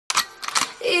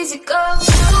easy go.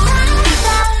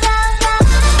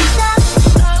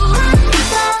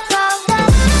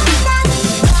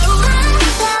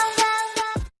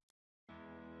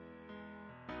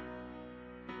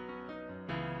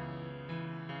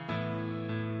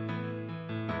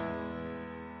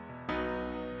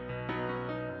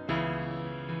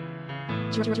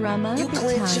 Drama You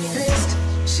clench your Italian. fist,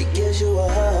 she gives you a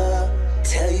hug.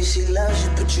 Tell you she loves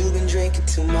you, but you've been drinking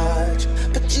too much.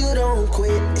 But you don't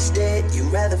quit, instead you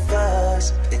rather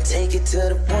fuss and take it to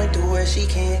the point to where she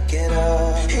can't get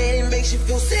up. And it makes you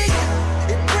feel sick,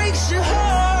 it breaks your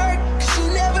heart, 'cause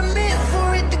you never meant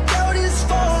for it to go this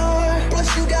far.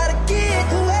 Plus you got a kid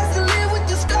who has to live with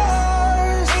the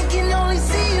scars and can only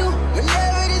see you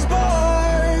whenever there's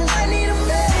bars. I need a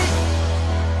medic,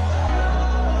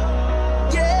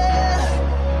 yeah,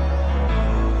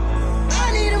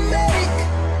 I need a medic.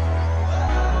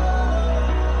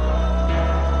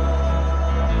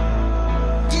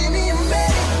 Give me a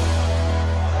medic,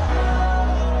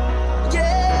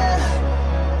 yeah,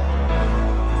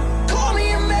 call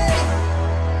me a medic.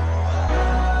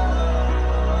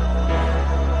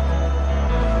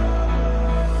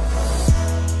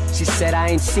 She said I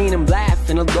ain't seen him laugh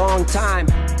in a long time.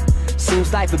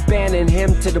 Seems life abandoned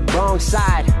him to the wrong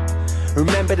side.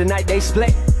 Remember the night they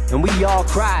split and we all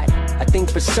cried. I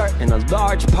think for certain a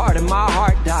large part of my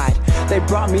heart died. They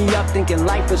brought me up thinking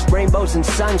life was rainbows and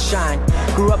sunshine.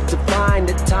 Grew up to find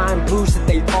that time proves that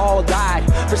they all died.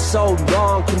 For so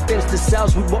long, convinced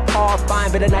ourselves we were all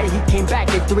fine. But the night he came back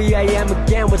at 3 a.m.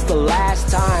 again was the last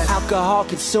time. Alcohol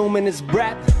consuming his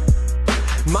breath.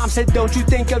 Mom said, don't you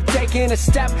think of taking a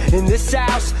step in this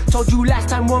house? Told you last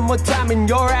time one more time and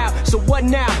you're out. So what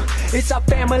now? It's our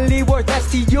family worth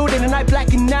less to you than a night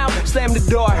blacking out. Slammed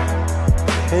the door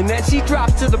and then she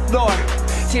dropped to the floor.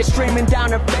 Tears streaming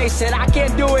down her face, said I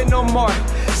can't do it no more.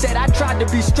 Said I tried to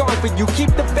be strong for you,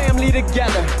 keep the family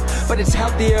together, but it's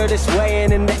healthier this way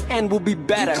and in the end will be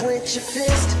better. You clench your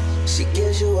fist, she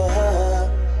gives you a hug.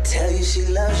 Tell you she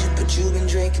loves you, but you've been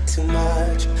drinking too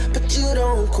much. But you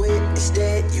don't quit,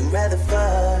 instead you rather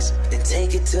fuss and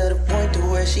take it to the point to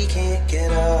where she can't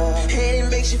get up. And it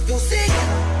makes you feel sick,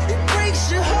 it breaks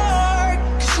your heart,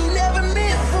 'cause you never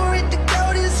meant for it to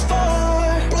go this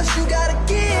far. Plus you got a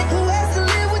kid who has to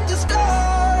live with the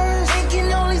scars and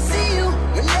can only see you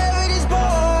whenever there's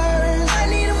bars. I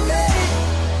need a medic,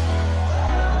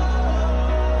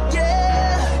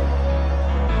 yeah,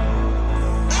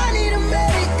 I need a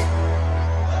medic.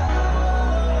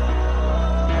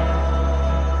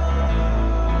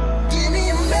 Give me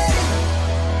a medic,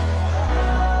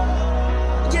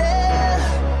 yeah,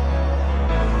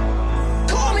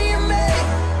 call me a medic.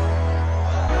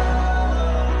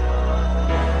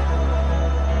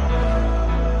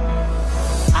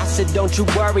 I said, don't you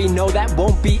worry, no, that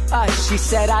won't be us. She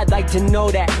said, I'd like to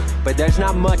know that, but there's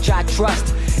not much I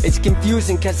trust. It's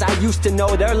confusing, cause I used to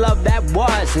know their love that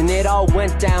was, and it all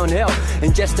went downhill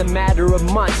in just a matter of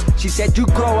months. She said, you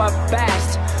grow up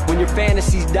fast when your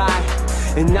fantasies die,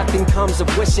 and nothing comes of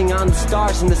wishing on the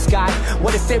stars in the sky.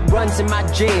 What if it runs in my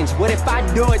genes? What if I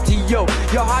do it to you?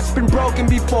 Your heart's been broken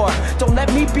before, don't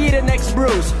let me be the next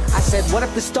bruise. I said, what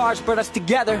if the stars brought us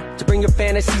together to bring your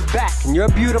fantasies back? And you're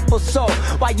a beautiful soul,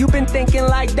 why you been thinking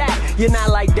like that? You're not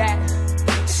like that.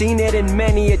 Seen it in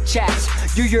many a chats.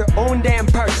 You're your own damn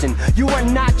person, you are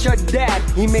not your dad.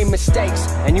 He made mistakes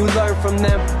and you learn from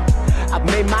them. I've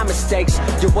made my mistakes,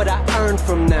 you're what I earned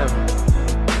from them.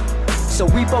 So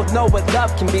we both know what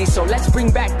love can be, so let's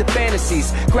bring back the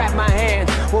fantasies. Grab my hand,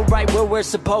 we're right where we're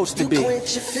supposed to be. You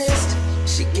clench your fist,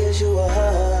 she gives you a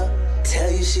hug.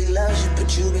 Tell you she loves you,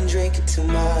 but you've been drinking too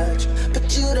much.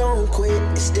 But you don't quit,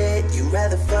 instead you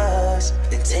rather fuss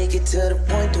and take it to the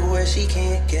point to where she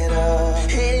can't get up.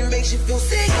 And it makes you feel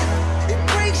sick, it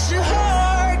breaks your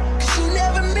heart, 'cause you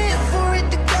never meant for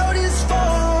it to go this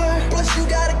far. Plus you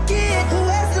got a kid who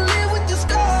has to live with the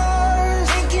scars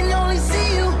and can only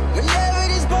see you whenever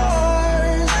there's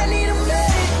bars. I need a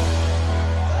medic,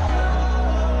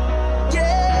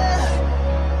 yeah,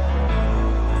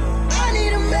 I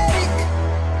need a medic.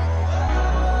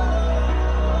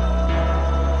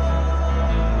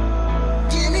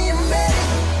 Give me a medic,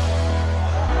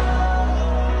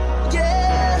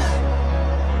 yeah,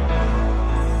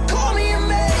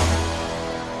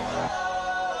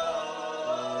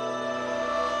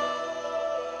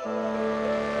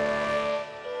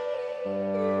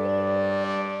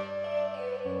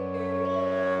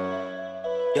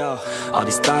 Yo, all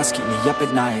these thoughts keep me up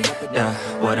at night. Yeah,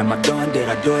 what am I doing? Did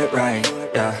I do it right?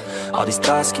 Yeah, all these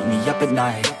thoughts keep me up at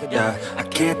night. Yeah, I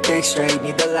can't think straight,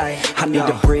 need the light. I need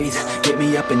to breathe, get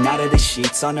me up and out of the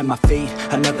sheets, onto my feet.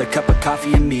 Another cup of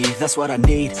coffee and me, that's what I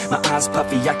need. My eyes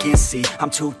puffy, I can't see. I'm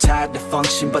too tired to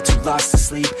function, but too lost to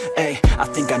sleep. Ay, I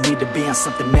think I need to be on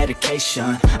something medication.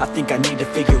 I think I need to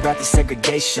figure out the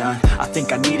segregation. I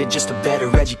think I needed just a better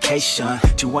education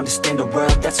to understand a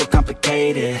world that's so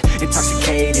complicated.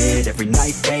 Intoxicated, every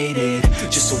night faded,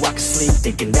 just so I can sleep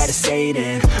thinking that it's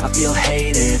hated. I feel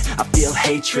hated, I feel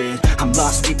hatred. I'm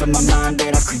lost deep in my mind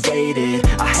that I've created.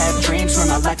 I have dreams where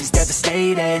my life is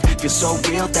devastated. Feel so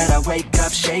real that I wake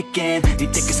up shaking.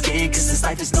 Need thicker skin cause this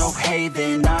life is no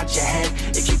haven. Nod your head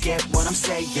if you get what I'm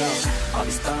saying. All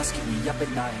these thoughts keep me up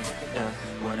at night.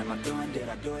 What am I doing? Did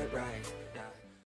I do it right?